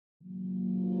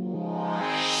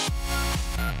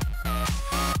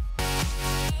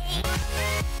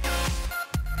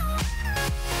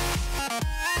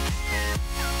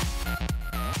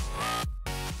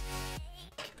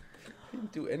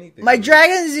My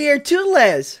dragon's here,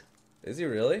 toothless. Is he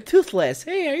really? Toothless.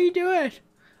 Hey, how you doing?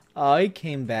 Oh, he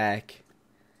came back.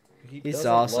 He's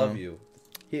awesome. Love you.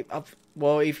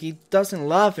 Well, if he doesn't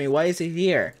love me, why is he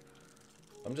here?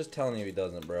 I'm just telling you he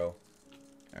doesn't, bro.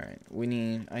 All right,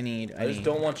 I just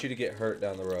don't want you to get hurt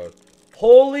down the road.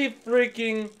 Holy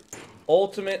freaking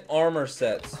ultimate armor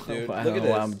sets, dude. I Look don't at know this.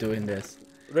 why I'm doing this.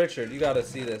 Richard, you gotta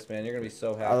see this, man. You're gonna be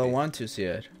so happy. I don't want to see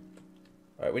it.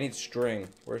 All right, we need string.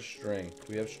 Where's string? Do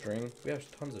we have string? We have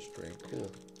tons of string.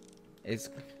 Cool. Let's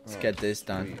get this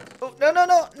done. Sweet.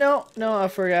 Oh, no! I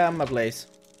forgot my place.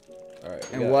 All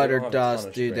right. And water does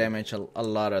do damage, a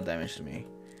lot of damage to me.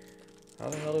 How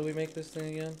the hell do we make this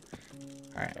thing again?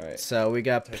 All right. So we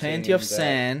got plenty of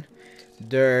sand,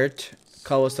 dirt,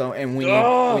 cobblestone, and we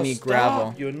need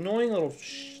gravel. You annoying little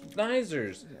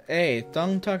schneizers. Hey,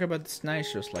 don't talk about the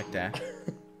schneizers like that.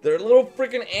 They're little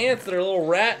freaking ants. They're little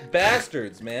rat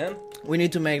bastards, man. We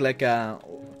need to make like a...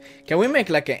 Can we make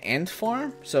like an ant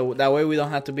farm? So that way we don't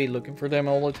have to be looking for them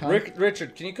all the time?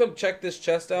 Richard, can you come check this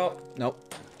chest out?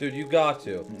 Nope. Dude, you got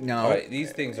to. No. Alright,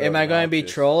 these things are Am I going to be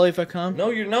troll if I come? No,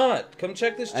 you're not. Come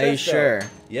check this chest out. Are you sure?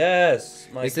 Yes.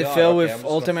 My Is it God. filled Okay, with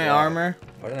ultimate armor?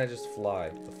 Why didn't I just fly?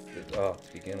 Oh,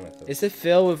 to begin with. Is it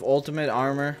filled with ultimate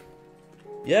armor?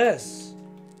 Yes.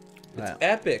 It's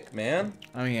epic, man.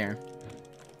 I'm here.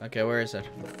 Okay, where is it?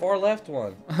 The far left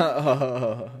one.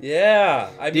 Oh. Yeah.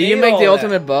 Did you make the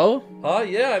ultimate bow? Huh?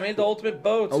 Yeah, I made the ultimate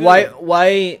bow too.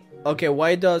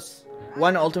 Why does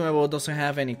one ultimate bow doesn't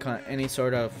have any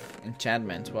sort of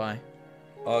enchantment? Why?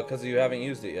 Because you haven't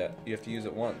used it yet. You have to use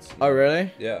it once. Oh,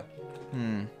 really? Yeah.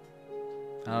 I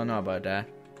don't know about that.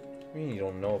 What do you mean you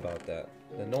don't know about that?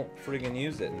 Then don't friggin'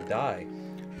 use it and die.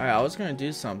 Alright, I was gonna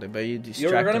do something, but you distracted me.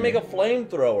 You were gonna make a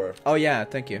flamethrower. Oh yeah,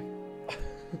 thank you.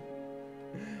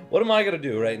 What am I gonna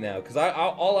do right now? Because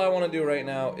all I want to do right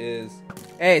now is...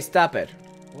 Hey, stop it.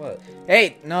 What?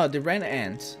 Hey, no, the red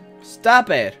ants. Stop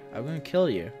it. I'm gonna kill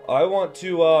you. I want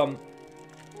to, I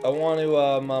was gonna...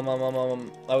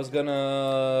 I was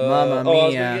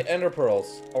gonna get ender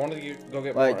pearls. I wanted to go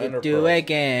get more ender pearls. What you do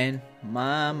again?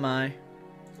 My.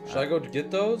 Should I go get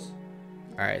those?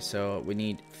 Alright, so we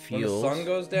need fuel. When the sun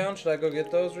goes down, should I go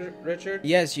get those, Richard?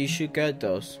 Yes, you should get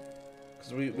those.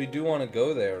 Because we do want to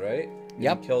go there, right?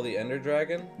 Yep. Kill the ender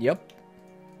dragon? Yep.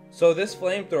 So this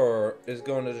flamethrower is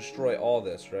going to destroy all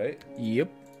this, right? Yep.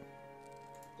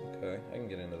 Okay, I can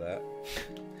get into that.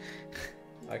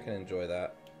 I can enjoy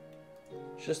that.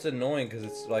 It's just annoying because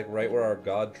it's like right where our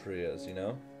god tree is, you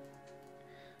know?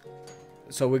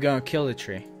 So we're gonna kill the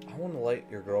tree. I want to light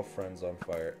your girlfriend's on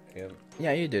fire. And...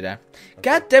 Yeah, you do that. Okay.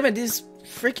 God damn it, these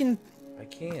freaking... I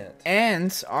can't.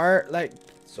 Ants are like...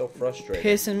 So frustrating.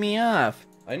 Pissing me off.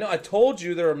 I know, I told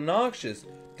you they're obnoxious.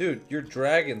 Dude, your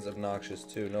dragon's obnoxious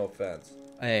too, no offense.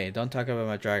 Hey, don't talk about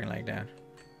my dragon like that.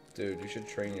 Dude, you should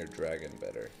train your dragon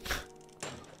better.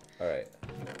 Alright.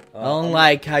 I don't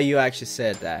like how you actually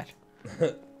said that.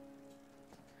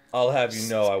 I'll have you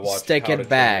know I watched Stick How it to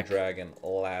back. Train Your Dragon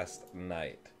last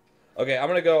night. Okay, I'm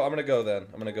gonna go then.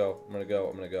 I'm gonna go. I'm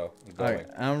going. Alright,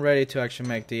 I'm ready to actually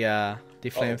make the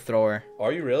flamethrower.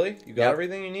 Are you really? You got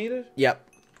everything you needed? Yep.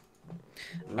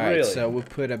 Alright, Really? so we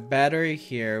put a battery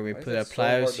here, we put a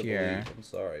pliers here. I'm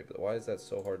sorry, but why is that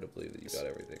so hard to believe that you got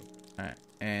everything? Alright,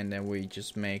 and then we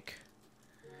just make...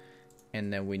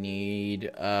 And then we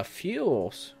need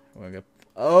fuels.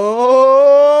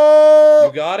 Oh!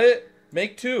 You got it?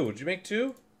 Make two. Did you make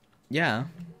two? Yeah.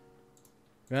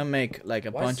 We're gonna make like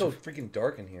a bunch Why is it so of... freaking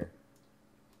dark in here?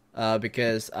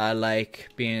 Because I like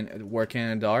working in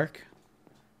the dark.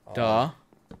 Duh.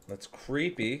 That's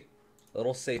creepy. A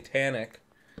little satanic.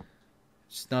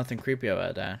 There's nothing creepy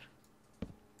about that.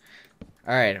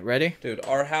 Alright, ready? Dude,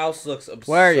 our house looks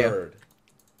absurd. Where are you?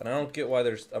 And I don't get why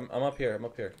there's... I'm up here.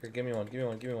 Here, give me one. I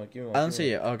don't see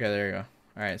you. Okay, there you go.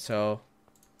 Alright, so...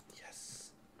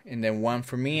 Yes. And then one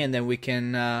for me, and then we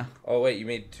can... Oh, wait, you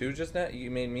made two just now?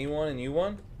 You made me one and you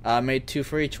one? I made two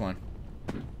for each one.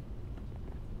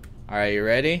 Alright, you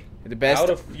ready? The best... Out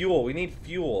of fuel. We need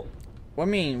fuel. What do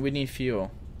you mean we need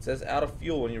fuel? It says out of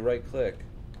fuel when you right click.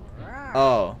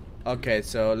 Oh, okay,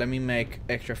 so let me make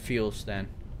extra fuels then.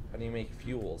 How do you make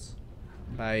fuels?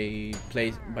 By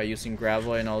using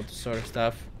gravel and all that sort of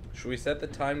stuff. Should we set the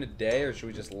time today or should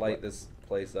we just light this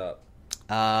place up?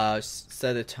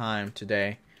 Set the time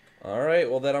today. Alright,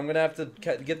 well then I'm gonna have to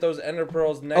get those ender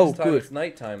pearls next time it's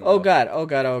nighttime. Though. Oh god.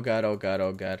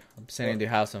 I'm setting the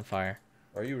house on fire.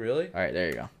 Are you really? Alright, there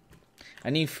you go.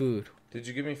 I need food. Did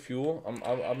you give me fuel?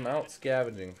 I'm out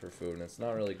scavenging for food and it's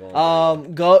not really going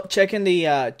go check in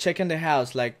the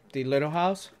house, like the little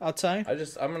house outside.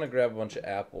 I'm gonna grab a bunch of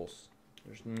apples.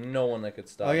 There's no one that could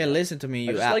stop. Okay, me. listen to me.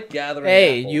 I You just like gathering.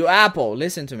 Hey, apples. you apple.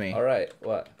 Listen to me. All right,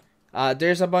 what?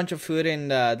 There's a bunch of food in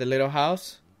the little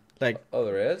house. Like. Oh,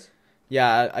 there is.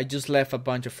 Yeah, I just left a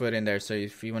bunch of food in there. So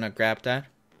if you wanna grab that.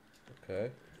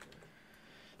 Okay.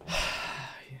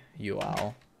 You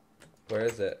owl. Where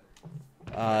is it?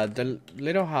 The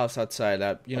little house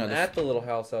outside. You know. I'm at the little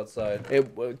house outside.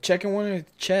 Check in one of the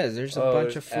chests. There's a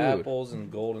bunch of food. Apples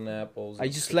and golden apples. I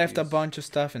just left a bunch of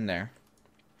stuff in there.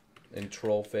 And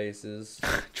troll faces.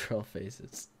 Troll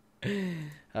faces.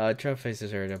 Troll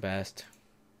faces are the best.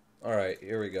 All right,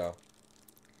 here we go.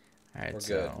 All right, we're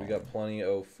good. We got plenty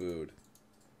of food.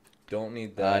 Don't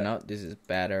need that. No, this is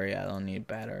battery. I don't need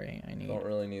battery. Don't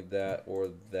really need that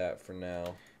or that for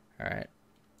now. All right.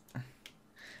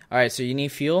 All right, so you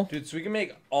need fuel? Dude, so we can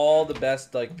make all the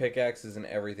best like pickaxes and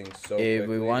everything so quickly. If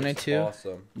we wanted to.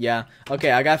 Awesome. Yeah.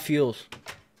 Okay, I got fuels.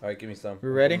 All right, give me some. We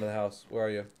ready? Come to the house. Where are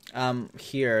you?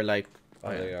 Here, like. Oh,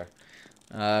 there you are.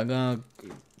 I'm gonna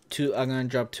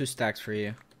drop 2 stacks for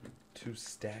you. 2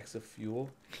 stacks of fuel?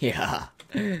 Yeah.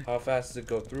 How fast does it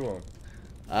go through them?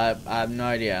 I have no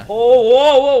idea. Oh,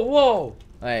 whoa, whoa, whoa!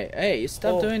 Hey, you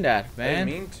stop doing that, man. I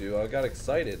didn't mean to. I got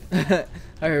excited.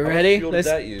 Are you ready? How much fuel did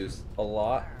that use? A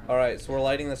lot. All right, so we're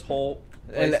lighting this whole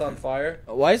place on fire.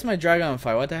 Why is my dragon on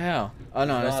fire? What the hell? Oh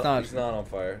no, it's not. It's not on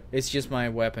fire. It's just my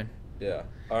weapon. Yeah.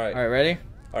 All right. All right, ready?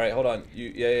 All right, hold on.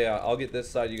 Yeah. I'll get this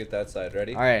side. You get that side.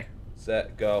 Ready? All right.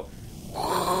 Set. Go.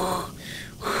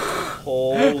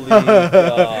 Holy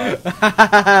God.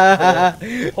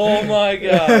 Oh my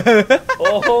God.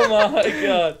 Oh my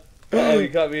God. Uh-oh, you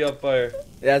got me on fire.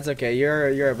 That's okay.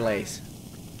 You're ablaze.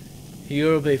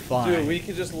 You'll be fine. Dude, we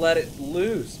could just let it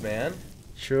loose, man.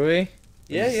 Should we?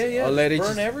 Yeah. I'll let it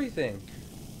burn everything.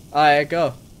 Alright,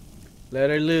 go. Let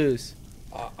her loose.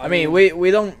 I mean,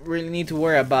 we don't really need to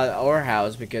worry about our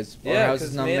house because our house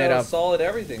is not made of solid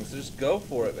everything. So just go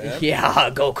for it, man. Yeah,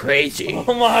 go crazy.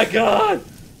 Oh my God.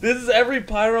 This is every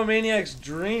pyromaniac's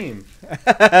dream.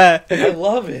 I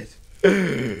love it.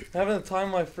 Having the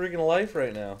time of my freaking life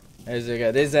right now.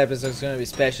 This episode's gonna be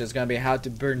special. It's gonna be how to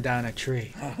burn down a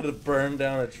tree. How to burn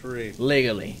down a tree.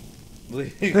 Legally.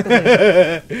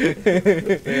 Very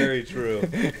true.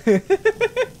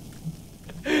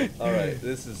 Alright,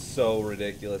 this is so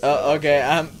ridiculous. Oh,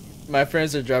 okay, my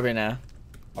friends are dropping now.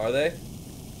 Are they?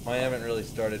 I haven't really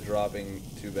started dropping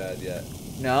too bad yet.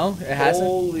 No? It hasn't?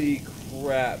 Holy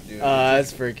crap, dude.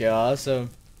 That's freaking awesome.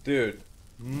 Dude,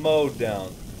 mowed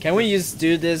down. Can we just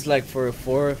do this like for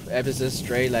 4 episodes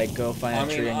straight? Like go find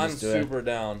a tree and I'm just do it? super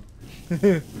down.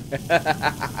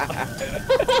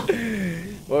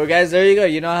 Well, guys, there you go.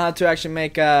 You know how to actually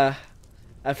make a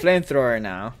flamethrower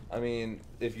now. I mean,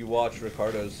 if you watch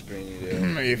Ricardo's screen, you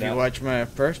do. If you watch my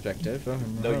perspective.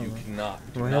 No, you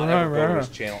cannot. Do not ever go to his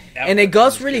channel. And it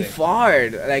goes really far,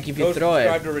 like if you throw it.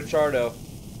 Subscribe to Ricardo.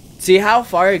 See how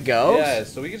far it goes? Yeah,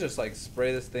 so we could just like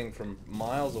spray this thing from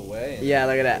miles away. Yeah,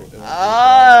 look at that.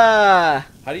 Ah!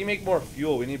 How do you make more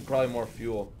fuel? We need probably more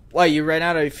fuel. What, you ran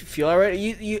out of fuel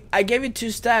already? I gave you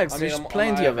 2 stacks. There's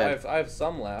plenty of it. I have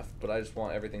some left, but I just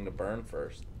want everything to burn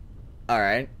first.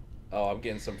 Alright. Oh, I'm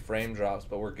getting some frame drops,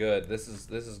 but we're good. This is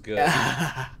good.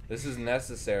 This is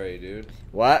necessary, dude.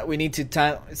 What? We need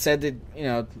to set the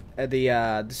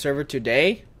the server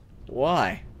today?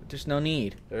 Why? There's no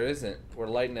need. There isn't. We're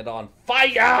lighting it on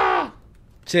fire.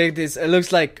 Check this. It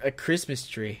looks like a Christmas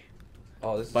tree.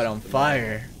 Oh, this is but on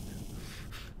fire.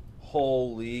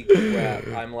 Holy crap!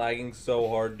 I'm lagging so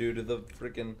hard due to the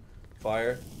freaking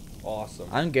fire. Awesome.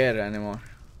 I'm good anymore.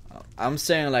 I'm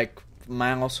staying like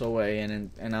miles away, and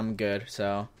I'm good.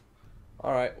 So.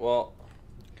 All right. Well,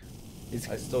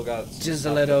 I still got just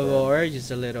a little more.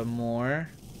 Just a little more.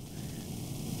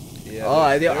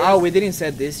 Yeah. We didn't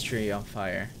set this tree on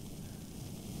fire.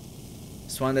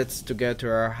 This one that's to get to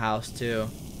our house too.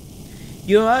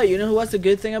 You know what's the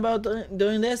good thing about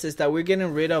doing this is that we're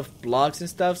getting rid of blocks and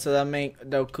stuff, so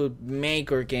that could make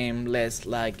our game less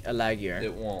like a laggier.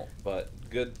 It won't, but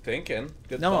good thinking,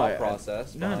 good thought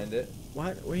process behind it.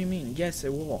 What do you mean? Yes,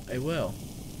 it will. It will.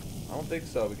 I don't think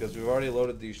so because we've already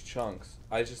loaded these chunks.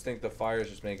 I just think the fire is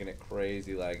just making it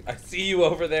crazy. Like I see you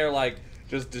over there, like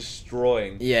just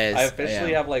destroying. Yes. I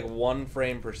officially have like 1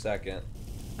 frame per second.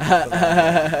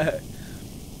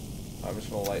 I'm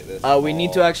just gonna light this. We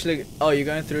need to actually. Oh, you're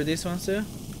going through this one too?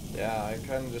 Yeah, I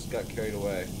kind of just got carried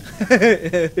away.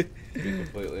 To be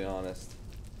completely honest.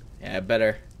 Yeah,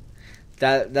 better.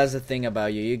 That's the thing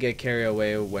about you. You get carried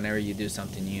away whenever you do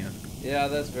something new. Yeah,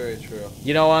 that's very true.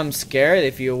 You know, I'm scared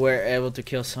if you were able to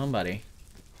kill somebody.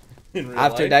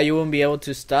 After that, you won't be able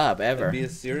to stop ever. You'd be a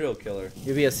serial killer.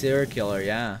 You'd be a serial killer,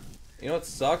 yeah. You know what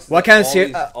sucks? What kind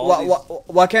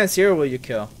of serial will you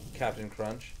kill? Captain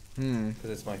Crunch. Hmm.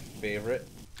 Because it's my favorite.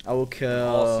 I will kill.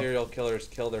 All serial killers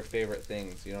kill their favorite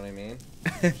things. You know what I mean?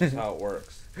 Which is how it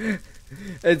works.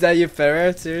 Is that your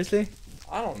favorite? Seriously?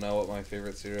 I don't know what my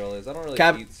favorite cereal is. I don't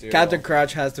really eat cereal. Captain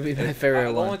Crunch has to be my favorite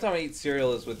The one. only time I eat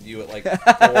cereal is with you at like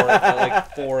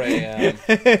 4 a.m.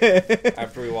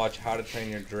 after we watch How to Train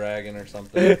Your Dragon or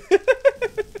something.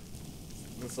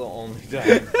 That's the only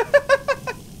time.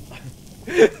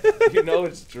 You know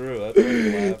it's true. That's why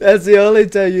you laugh. That's the only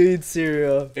time you eat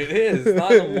cereal. It is. It's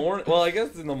not in the morning. Well, I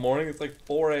guess in the morning it's like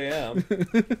 4 a.m.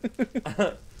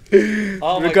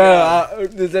 Oh my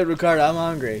god. Ricardo, I'm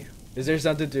hungry. Is there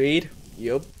something to eat?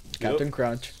 Yup. Captain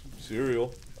Crunch.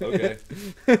 Cereal. Okay.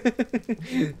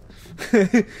 And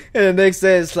the next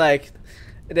day it's like,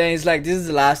 then he's like, this is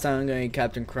the last time I'm gonna eat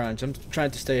Captain Crunch. I'm trying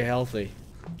to stay healthy.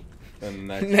 And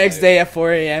next day at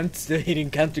 4 a.m. still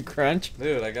eating Captain Crunch.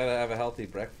 Dude, I gotta have a healthy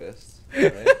breakfast.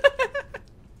 Right?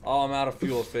 Oh, I'm out of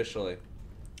fuel officially.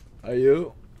 Are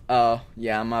you? Oh,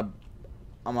 yeah, I'm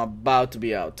about to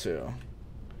be out too.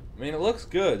 I mean, it looks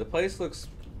good. The place looks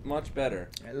much better.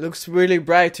 It looks really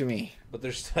bright to me. But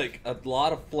there's like a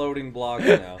lot of floating blocks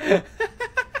now.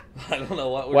 I don't know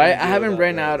what we're Why? gonna I do haven't about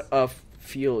ran this. out of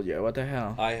fuel yet. What the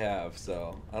hell? I have,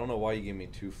 so I don't know why you gave me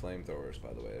 2 flamethrowers.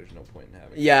 By the way, there's no point in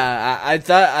having. Yeah, I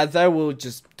thought we'll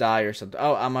just die or something.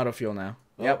 Oh, I'm out of fuel now.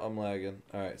 Oh, Yep. I'm lagging.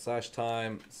 All right,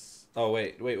 /time. Oh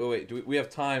wait. Do we have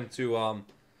time to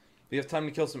We have time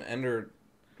to kill some ender,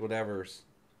 whatevers.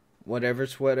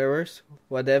 Whatevers.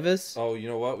 Oh, you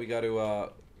know what? We got to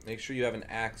make sure you have an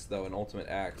axe though, an ultimate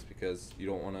axe, because you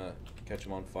don't want to catch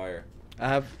them on fire. I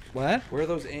have what? Where are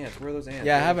those ants?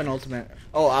 Yeah, I have an ultimate.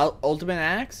 Oh, ultimate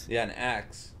axe? Yeah, an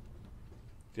axe.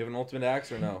 Do you have an ultimate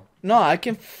axe or no? No, I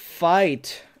can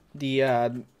fight the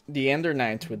Ender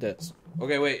Knights with this.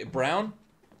 Okay, wait, brown,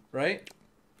 right?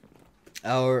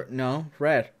 Or no,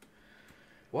 red.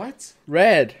 What?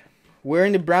 Red. We're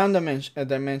in the brown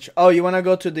dimension. Oh, you wanna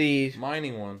go to the?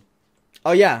 Mining one.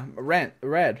 Oh yeah, red.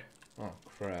 Oh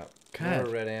crap. God. You know where a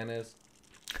red ant is?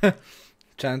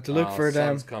 Trying to look for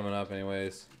them. Sun's coming up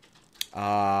anyways.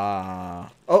 Oh,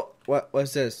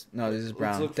 what's this? No, this is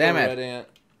brown. Let's look Damn for a it. red ant.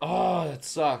 Oh, that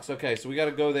sucks. Okay, so we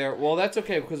gotta go there. Well, that's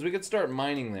okay because we could start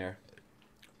mining there.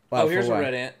 Wow, oh, here's for a what?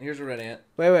 red ant. Here's a red ant.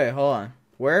 Wait, hold on.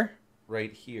 Where?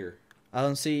 Right here. I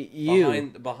don't see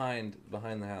you. Behind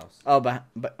the house. Oh,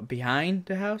 behind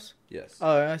the house? Yes.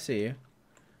 Oh, I see you.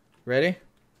 Ready?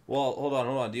 Well, hold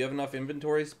on. Do you have enough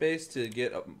inventory space to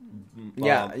get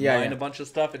yeah. a bunch of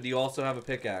stuff? And do you also have a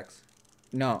pickaxe?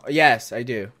 No. Yes, I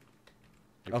do.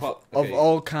 Of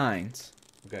all kinds.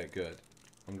 Okay, good.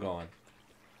 I'm going.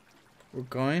 We're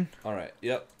going? All right.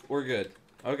 Yep, we're good.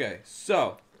 Okay,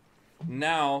 so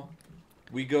now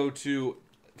we go to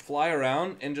fly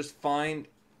around and just find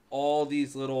all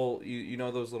these little, you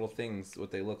know those little things, what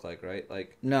they look like, right?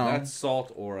 Like, no. That's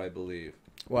salt ore, I believe.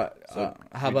 What? So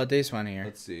how about this one here?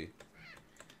 Let's see.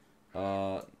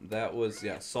 That was,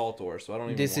 salt ore, so I don't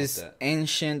even this want is that.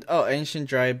 ancient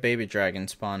dry baby dragon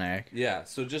spawn egg. Yeah,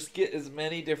 so just get as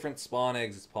many different spawn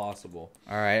eggs as possible.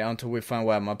 Alright, until we find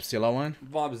what, Mobzilla one?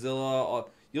 Mobzilla,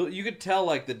 you could tell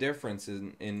like the difference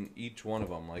in each one of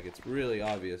them. Like it's really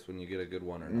obvious when you get a good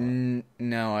one or not.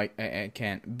 No, I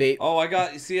can't. Oh, I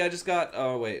got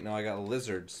a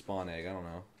lizard spawn egg. I don't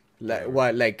know.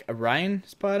 What, like a Ryan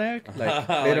spawn egg? Like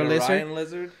like little a lizard? Ryan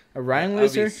lizard? A Ryan That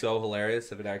lizard? would be so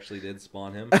hilarious if it actually did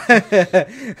spawn him.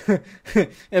 It'd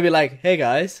be like, hey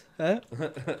guys, huh?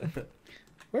 What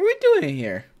are we doing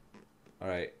here? All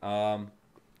right. I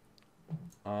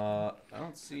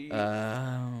don't see.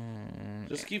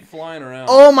 Just keep flying around.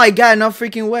 Oh my god! No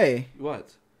freaking way!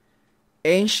 What?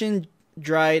 Ancient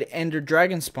dried ender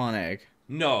dragon spawn egg.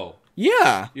 No.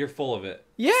 Yeah. You're full of it.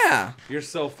 Yeah. You're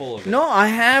so full of it. No, I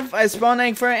have a spawn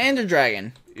egg for an ender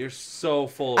dragon. You're so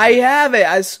full of I it. have it.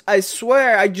 I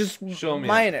swear. I just Show me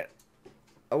mine it.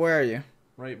 Where are you?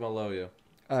 Right below you.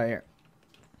 Oh, here.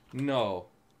 No.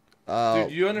 Oh.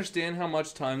 Dude, you understand how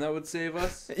much time that would save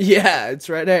us? Yeah, it's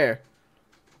right there.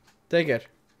 Take it.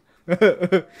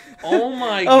 Oh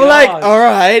my god. I'm like,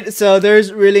 alright, so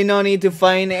there's really no need to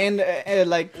find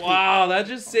like... Wow, that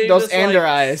just saved those us ender like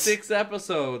eyes. 6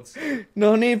 episodes.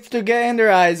 No need to get ender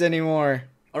eyes anymore.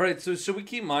 Alright, so should we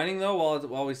keep mining though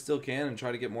while we still can and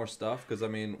try to get more stuff? Because I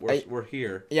mean, we're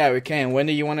here. Yeah, we can. When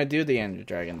do you want to do the ender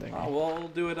dragon thing? Well, we'll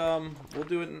do it,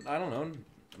 I don't know,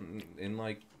 in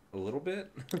like a little bit.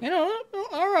 You know,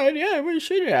 alright, yeah, we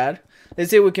should add. Let's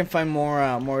see if we can find more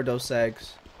of those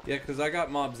eggs. Yeah, because I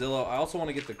got Mobzilla. I also want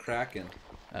to get the Kraken.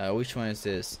 Which one is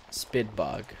this?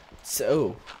 Spitbug.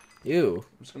 So, ew.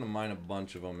 I'm just going to mine a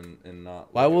bunch of them and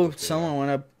not... Why would someone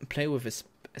want to play with a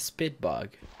spitbug?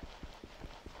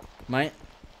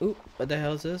 Ooh, what the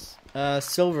hell is this?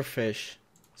 Silverfish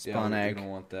spawn yeah, egg. We don't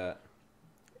want that.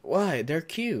 Why? They're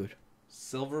cute.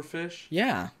 Silverfish?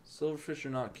 Yeah. Silverfish are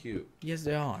not cute. Yes,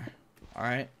 they are. All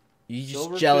right. You just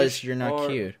Silverfish jealous you're not are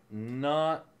cute.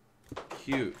 Not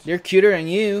cute. They're cuter than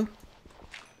you.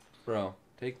 Bro,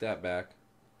 take that back.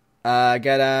 I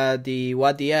got the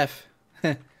what the F.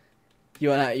 You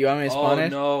want me to spawn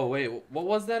it? Oh no! Wait, what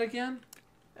was that again?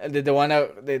 The one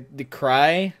that the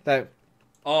cry that.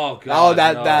 Oh god!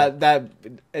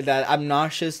 That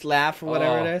obnoxious laugh or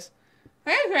whatever it is.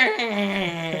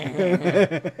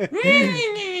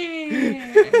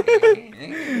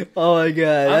 Oh my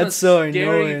god, that's so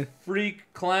annoying.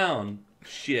 Freak clown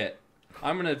shit.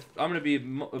 I'm gonna be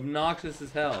obnoxious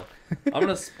as hell. I'm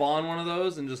gonna spawn one of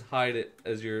those and just hide it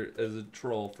as a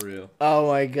troll for you. Oh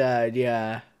my god,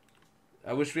 yeah.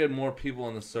 I wish we had more people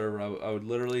on the server. I would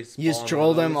literally spawn. You just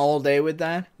troll them all day with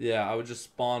that? Yeah, I would just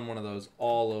spawn one of those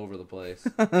all over the place.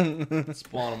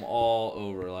 Spawn them all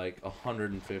over, like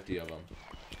 150 of them.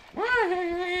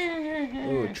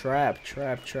 Ooh,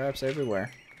 traps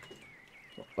everywhere.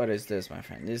 What is this, my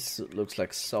friend? This looks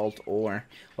like salt ore.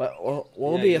 What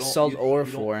will be a salt ore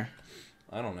for?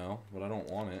 I don't know, but I don't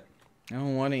want it. I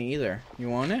don't want it either. You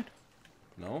want it?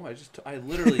 No, I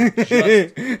literally just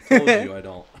told you I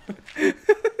don't.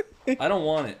 I don't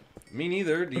want it. Me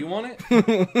neither. Do you want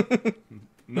it?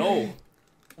 No.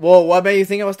 Well, what made you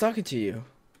think I was talking to you?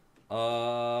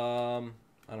 I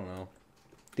don't know.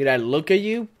 Did I look at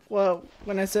you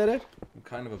when I said it? I'm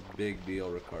kind of a big deal,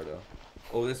 Ricardo.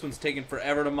 Oh, this one's taking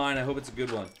forever to mine. I hope it's a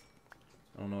good one.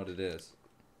 I don't know what it is.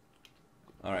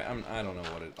 All right, I don't know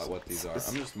what these are.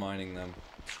 I'm just mining them.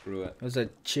 Screw it. It was a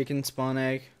chicken spawn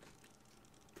egg.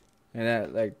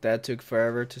 And that took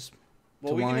forever to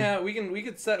Well, mine. we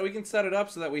can set it up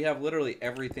so that we have literally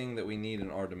everything that we need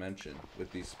in our dimension with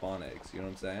these spawn eggs. You know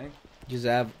what I'm saying?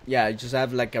 Just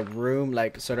have like a room,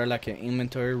 like sort of like an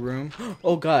inventory room.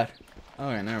 Oh god.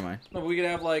 Okay, never mind. No, but we could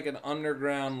have like an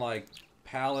underground like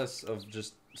palace of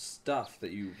just stuff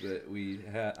that we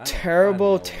had.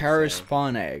 Terrible terror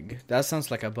spawn egg. That sounds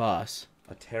like a boss.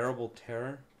 A terrible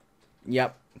terror?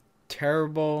 Yep.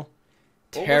 Terrible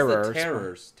what terror. Was the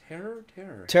terrors?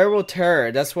 Terror? Terrible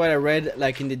terror. That's what I read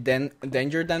like in the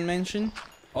danger dimension.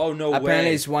 Oh no way.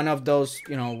 Apparently it's one of those,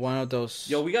 one of those.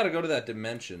 Yo, we gotta go to that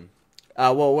dimension.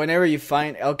 Well, whenever you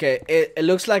find, okay, it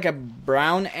looks like a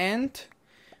brown ant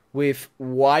with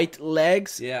white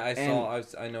legs. Yeah, I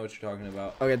know what you're talking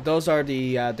about. Okay, those are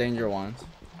the danger ones.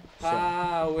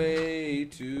 Highway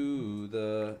to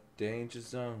the danger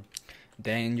zone.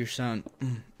 Danger zone.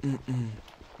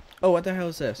 Oh, what the hell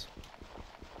is this?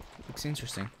 Looks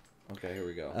interesting. Okay, here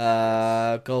we go.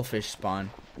 Goldfish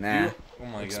spawn. Nah. Oh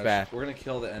my gosh. Bad. We're gonna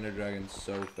kill the Ender Dragon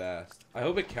so fast. I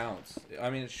hope it counts. I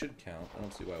mean, it should count. I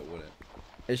don't see why it wouldn't.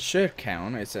 It should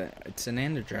count. It's an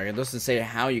Ender Dragon. It doesn't say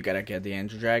how you gotta get the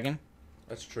Ender Dragon.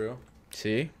 That's true.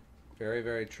 See? Very,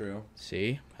 very true.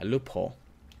 See? A loophole.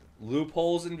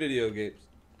 Loopholes in video games.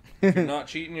 If you're not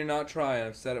cheating, you're not trying.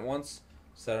 I've said it once,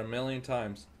 said it a million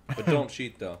times. But don't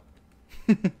cheat, though.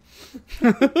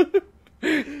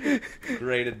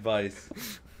 Great advice.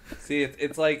 See,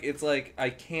 it's like I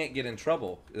can't get in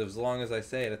trouble as long as I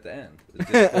say it at the end.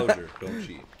 Disclosure, don't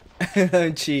cheat.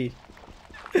 Don't cheat.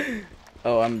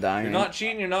 Oh, I'm dying. You're not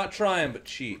cheating, you're not trying, but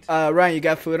cheat. Ryan, you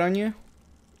got food on you?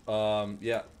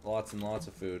 Yeah, lots and lots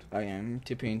of food. Oh yeah, I'm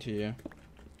tipping to you.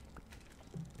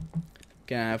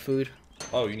 Can I have food?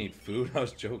 Oh, you need food? I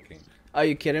was joking. Are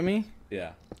you kidding me?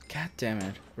 Yeah. God damn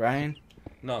it, Ryan.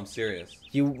 No, I'm serious.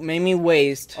 You made me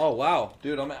waste. Oh wow,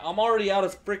 dude, I'm already out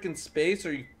of freaking space.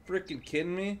 Are you freaking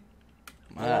kidding me?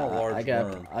 I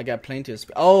got plenty of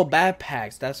space. Oh,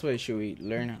 backpacks. That's what should we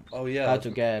learn. Oh yeah. How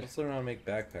to get. Let's learn how to make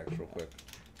backpacks real quick.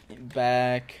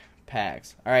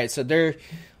 Backpacks. All right, so they're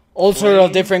all sort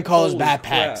of different colors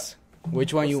backpacks. Crap.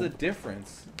 Which one What's the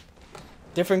difference?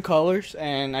 Different colors,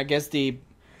 and I guess the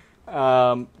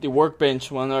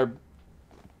workbench one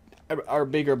are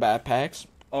bigger backpacks.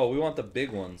 Oh, we want the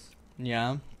big ones.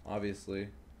 Yeah. Obviously.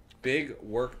 Big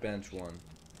workbench one.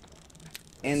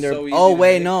 And they're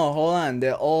hold on.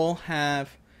 They all have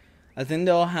I think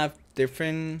they all have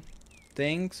different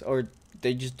things, or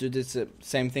they just do this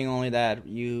same thing, only that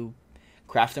you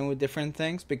craft them with different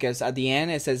things, because at the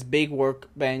end it says big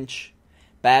workbench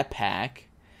backpack.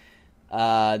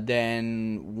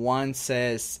 Then one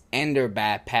says Ender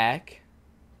backpack.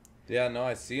 Yeah, no,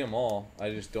 I see them all.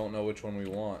 I just don't know which one we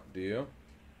want. Do you?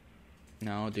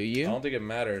 No, do you? I don't think it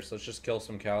matters. Let's just kill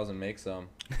some cows and make some.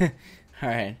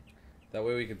 Alright. That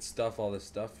way we could stuff all this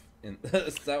stuff in.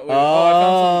 That way,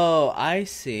 I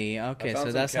see. Okay,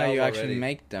 so that's how you actually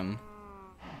make them.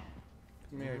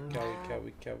 Come here,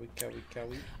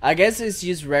 cowie. I guess it's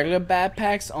just regular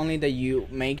backpacks, only that you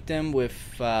make them with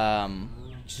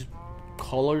just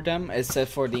color them, except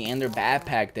for the ender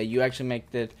backpack that you actually make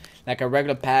the like a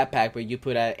regular backpack, but you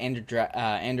put an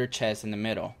ender chest in the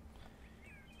middle.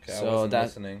 Okay, So I wasn't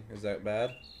listening. Is that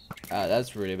bad?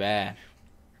 That's really bad.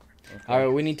 Okay. All right,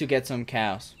 we need to get some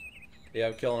cows. Yeah,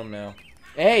 I'm killing them now.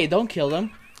 Hey, don't kill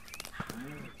them.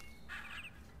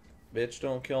 Bitch,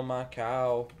 don't kill my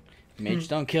cow. Mitch,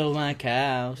 don't kill my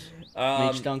cows.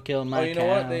 Mitch, don't kill my cows. Oh, you know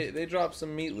what? They dropped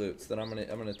some meat loots that I'm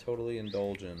gonna totally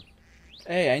indulge in.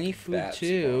 Hey, I need food Bat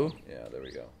too. spawn. Yeah, there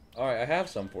we go. All right, I have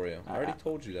some for you. I already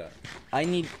told you that. I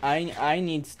need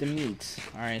the meat.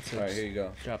 All right, so All right, here you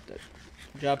go. Drop that.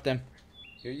 Drop them.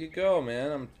 Here you go,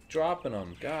 man. I'm dropping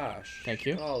them. Gosh. Thank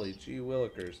you. Golly gee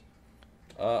willikers.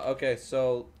 Okay,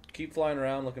 so keep flying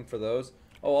around looking for those.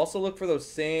 Oh, also look for those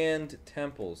sand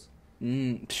temples.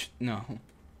 No.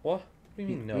 What? What do you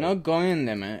mean no? Not going in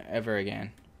them ever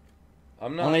again.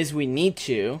 I'm not. Unless we need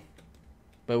to,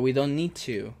 but we don't need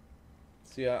to.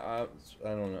 See, I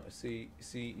don't know. See,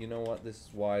 you know what? This is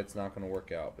why it's not going to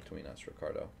work out between us,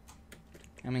 Ricardo.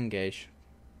 I'm engaged.